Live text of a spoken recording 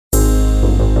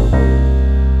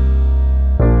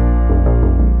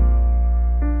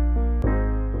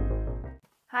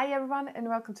Hi everyone and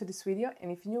welcome to this video,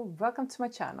 and if you're new, welcome to my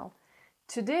channel.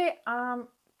 Today I'm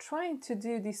trying to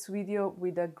do this video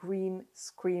with a green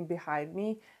screen behind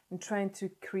me and trying to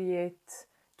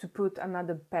put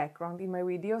another background in my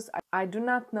videos. I do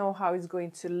not know how it's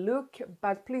going to look,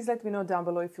 but please let me know down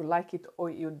below if you like it or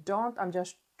you don't. I'm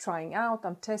just trying out,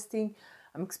 I'm testing,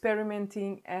 I'm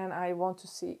experimenting, and I want to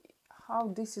see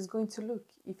how this is going to look,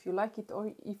 if you like it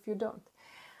or if you don't.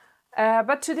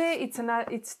 But today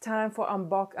it's time for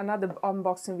another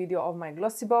unboxing video of my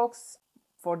Glossybox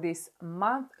for this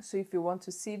month. So if you want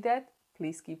to see that,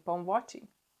 please keep on watching.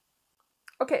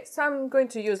 Okay, so I'm going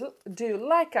to do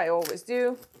like I always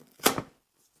do.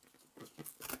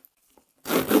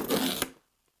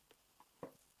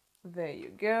 There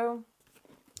you go.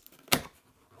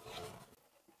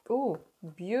 Oh,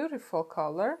 beautiful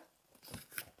color.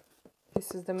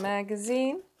 This is the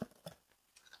magazine.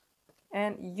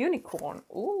 And unicorn.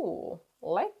 Ooh,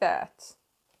 like that.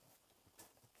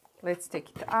 Let's take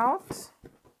it out.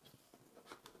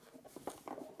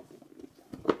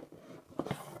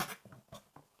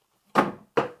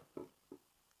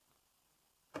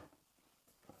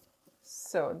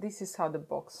 So this is how the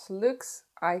box looks.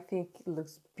 I think it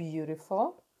looks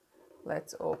beautiful.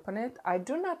 Let's open it. I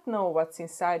do not know what's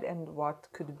inside and what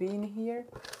could be in here.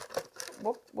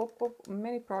 Whoop, whoop, whoop.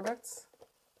 Many products.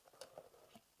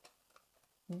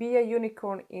 Be a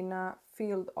unicorn in a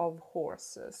field of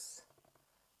horses.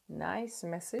 Nice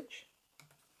message.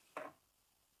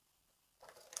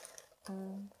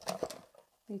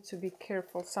 Need to be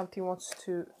careful, something wants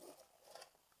to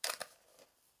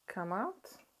come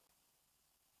out.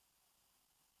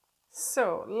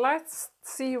 So let's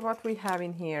see what we have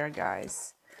in here,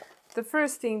 guys. The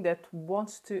first thing that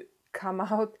wants to come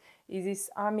out is this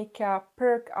Amica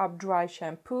Perk Up Dry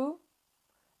Shampoo.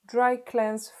 Dry,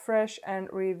 cleanse, fresh and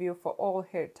review for all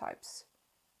hair types.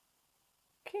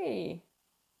 Okay,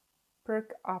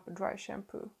 Perk Up Dry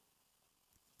Shampoo.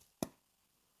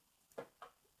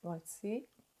 Let's see.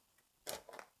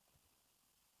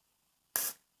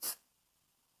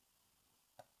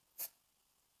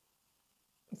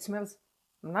 It smells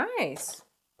nice,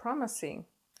 promising.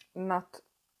 Not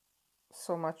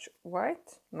so much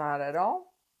white, not at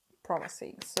all,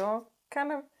 promising. So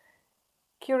kind of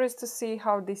curious to see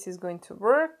how this is going to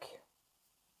work,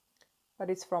 but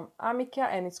it's from Amica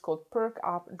and it's called Perk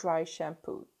Up Dry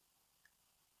Shampoo.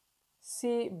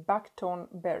 See buckthorn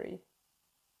berry.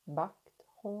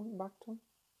 Buckthorn.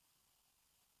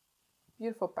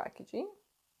 Beautiful packaging.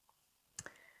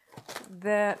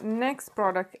 The next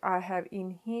product I have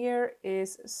in here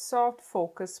is Soft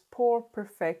Focus Pore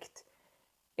Perfect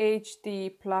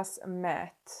HD Plus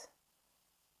Matte,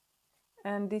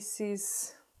 and this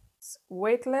is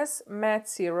weightless matte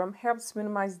serum, helps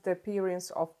minimize the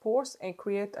appearance of pores and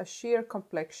create a sheer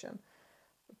complexion.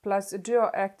 Plus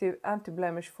duo active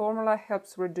anti-blemish formula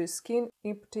helps reduce skin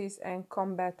impurities and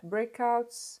combat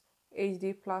breakouts.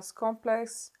 HD Plus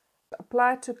complex.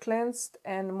 Apply to cleansed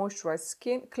and moisturized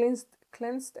skin.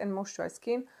 Cleansed and moisturized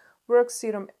skin. Works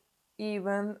serum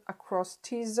even across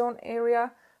T-zone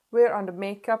area. Wear under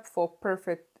makeup for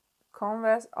perfect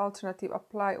canvas. Alternative,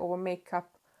 apply over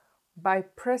makeup by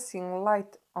pressing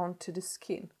light onto the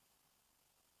skin.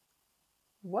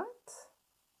 What?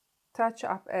 Touch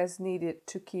up as needed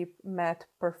to keep matte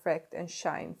perfect and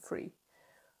shine free.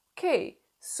 Okay,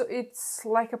 so it's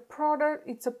like a product.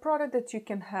 It's a product that you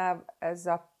can have as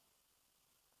a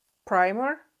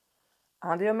primer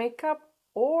under your makeup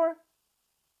or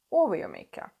over your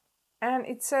makeup. And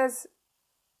it says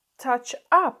touch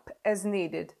up as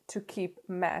needed to keep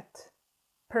matte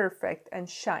perfect and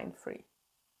shine free.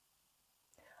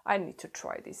 I need to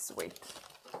try this. Wait.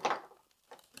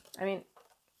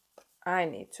 I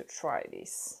need to try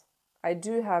this. I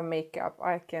do have makeup.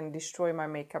 I can destroy my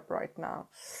makeup right now.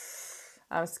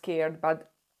 I'm scared,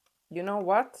 but you know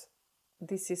what?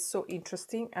 This is so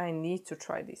interesting. I need to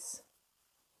try this.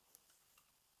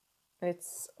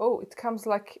 It's, oh, it comes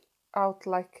out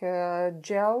like a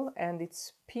gel and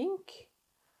it's pink.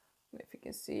 If you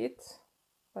can see it,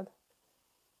 but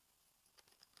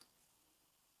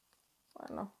I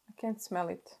don't know. I can't smell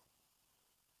it.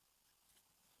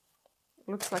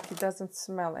 Looks like it doesn't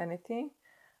smell anything.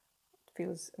 It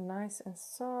feels nice and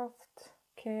soft.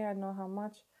 Okay, I know how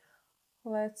much.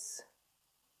 Let's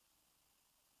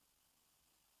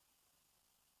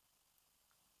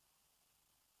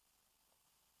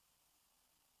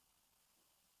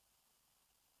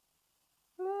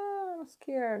I'm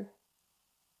scared.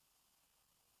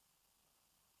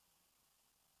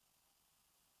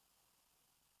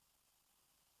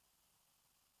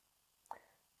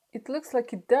 It looks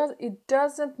like it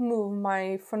doesn't move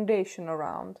my foundation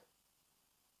around.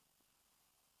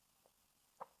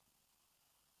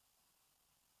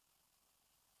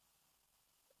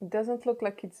 It doesn't look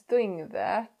like it's doing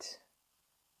that.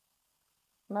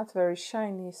 Not very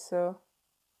shiny, so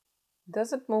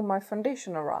doesn't move my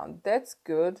foundation around. That's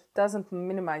good. Doesn't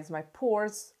minimize my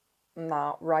pores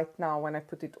now, right now, when I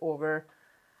put it over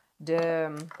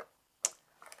the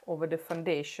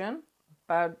foundation,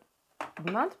 but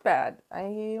not bad.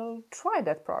 I'll try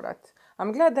that product.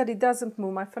 I'm glad that it doesn't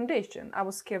move my foundation. I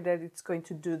was scared that it's going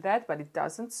to do that, but it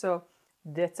doesn't, so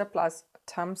that's a plus.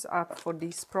 Thumbs up for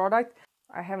this product.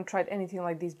 I haven't tried anything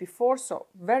like this before, so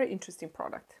very interesting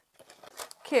product.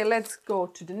 Okay, let's go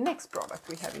to the next product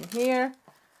we have in here.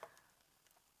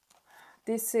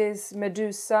 This is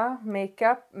Medusa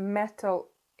Makeup Metallic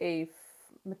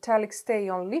Stay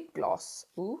On Lip Gloss.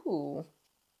 Ooh,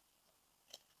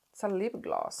 it's a lip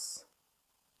gloss.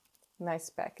 Nice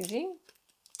packaging.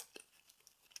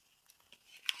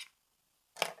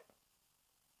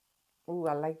 Ooh,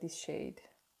 I like this shade.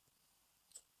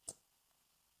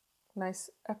 Nice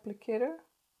applicator.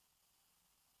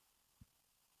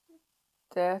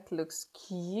 That looks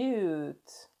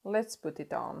cute. Let's put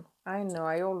it on. I know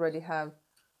I already have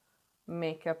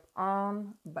makeup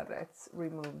on, but let's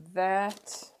remove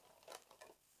that.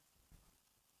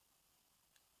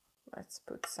 Let's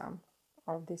put some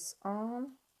of this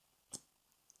on.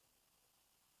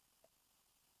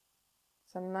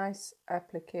 It's a nice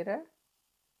applicator.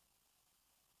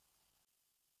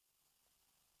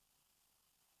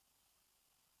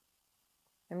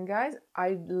 And guys,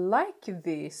 I like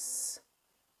this.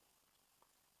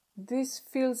 This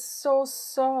feels so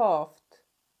soft.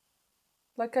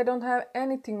 Like I don't have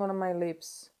anything on my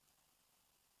lips.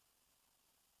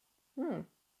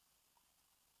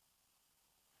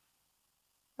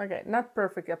 Okay, not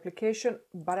perfect application,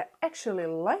 but I actually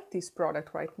like this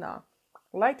product right now.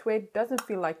 Lightweight, doesn't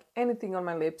feel like anything on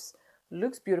my lips.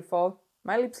 Looks beautiful.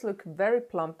 My lips look very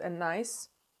plump and nice.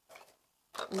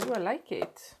 Ooh, I like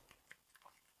it.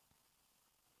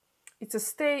 It's a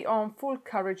stay-on full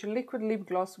coverage liquid lip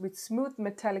gloss with smooth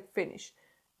metallic finish.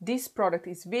 This product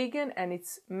is vegan and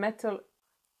it's metal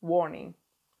warning.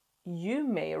 You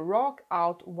may rock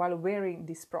out while wearing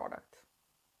this product.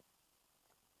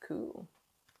 Cool.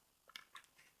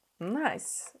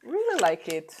 Nice. Really like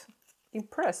it.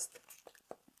 Impressed.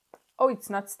 Oh,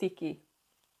 it's not sticky.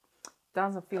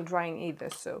 Doesn't feel drying either,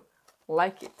 so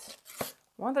like it.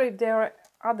 Wonder if there are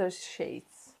other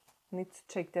shades. Need to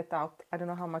check that out. I don't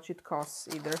know how much it costs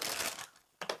either.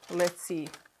 Let's see.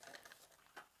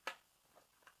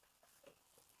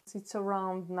 It's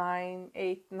around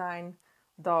 $9.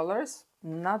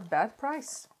 Not bad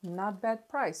price. Not bad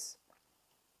price.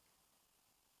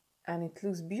 And it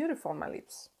looks beautiful on my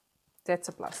lips. That's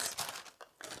a plus.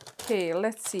 Okay,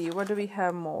 let's see. What do we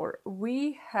have more?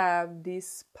 We have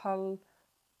this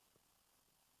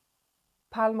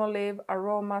Palmolive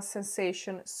Aroma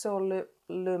Sensation So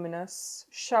Luminous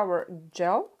Shower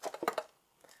Gel.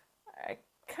 I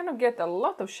kind of get a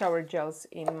lot of shower gels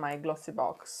in my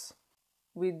Glossybox.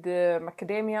 With the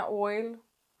macadamia oil,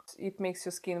 it makes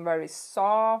your skin very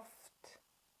soft.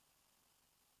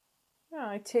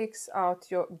 Yeah, it takes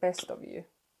out your best of you.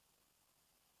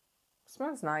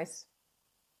 Smells nice.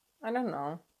 I don't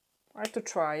know. I have to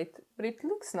try it, but it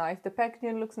looks nice. The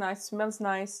packaging looks nice, smells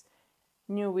nice.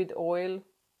 New with oil,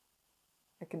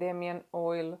 macadamia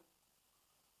oil.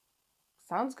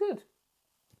 Sounds good.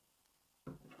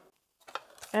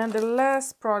 And the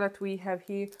last product we have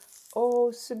here,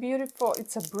 oh, so beautiful.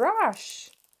 It's a brush.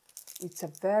 It's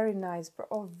a very nice,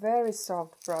 oh, very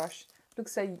soft brush.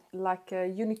 Looks like a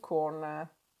unicorn. I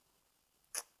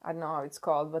don't know how it's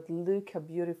called, but look how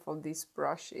beautiful this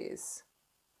brush is.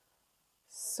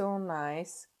 So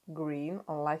nice, green,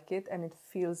 I like it, and it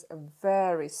feels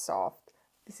very soft.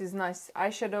 This is nice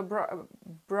eyeshadow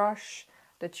brush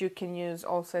that you can use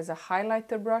also as a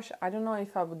highlighter brush. I don't know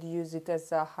if I would use it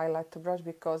as a highlighter brush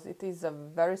because it is a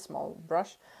very small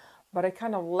brush, but I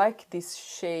kind of like this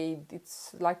shade.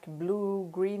 It's like blue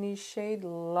greenish shade.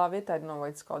 Love it. I don't know what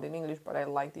it's called in English, but I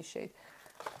like this shade.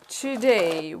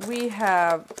 Today we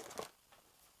have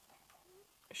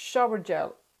shower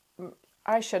gel,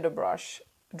 eyeshadow brush,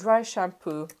 dry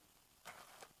shampoo,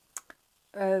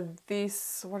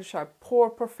 this, what is it,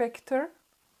 pore perfector,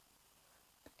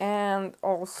 and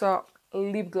also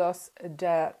lip gloss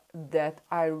that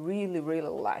I really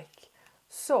like.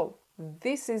 So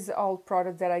this is all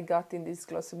product that I got in this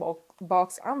glossy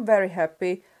box. I'm very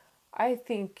happy. I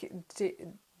think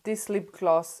this lip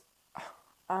gloss,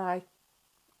 I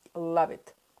love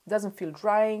it. It doesn't feel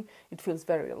drying. It feels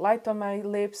very light on my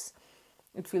lips.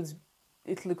 It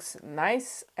looks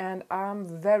nice, and I'm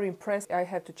very impressed. I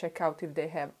have to check out if they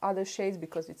have other shades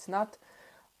because it's not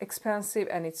expensive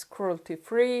and it's cruelty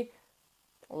free.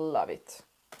 Love it.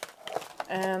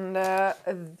 And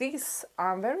this,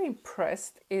 I'm very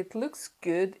impressed. It looks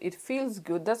good, it feels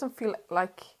good, doesn't feel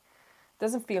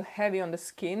heavy on the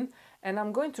skin. And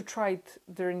I'm going to try it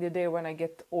during the day when I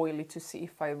get oily to see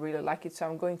if I really like it. So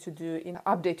I'm going to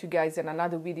update you guys in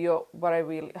another video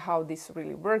how this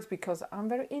really works, because I'm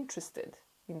very interested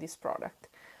in this product.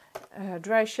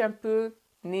 Dry shampoo,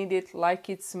 need it, like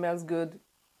it, smells good.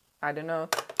 I don't know.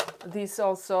 This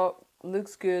also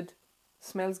looks good,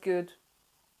 smells good.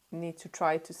 Need to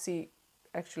try to see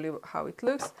actually how it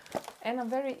looks. And I'm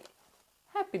very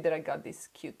happy that I got this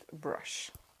cute brush.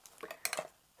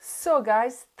 So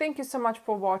guys, thank you so much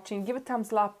for watching. Give a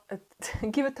thumbs up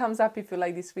if you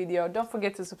like this video. Don't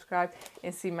forget to subscribe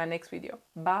and see my next video.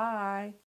 Bye.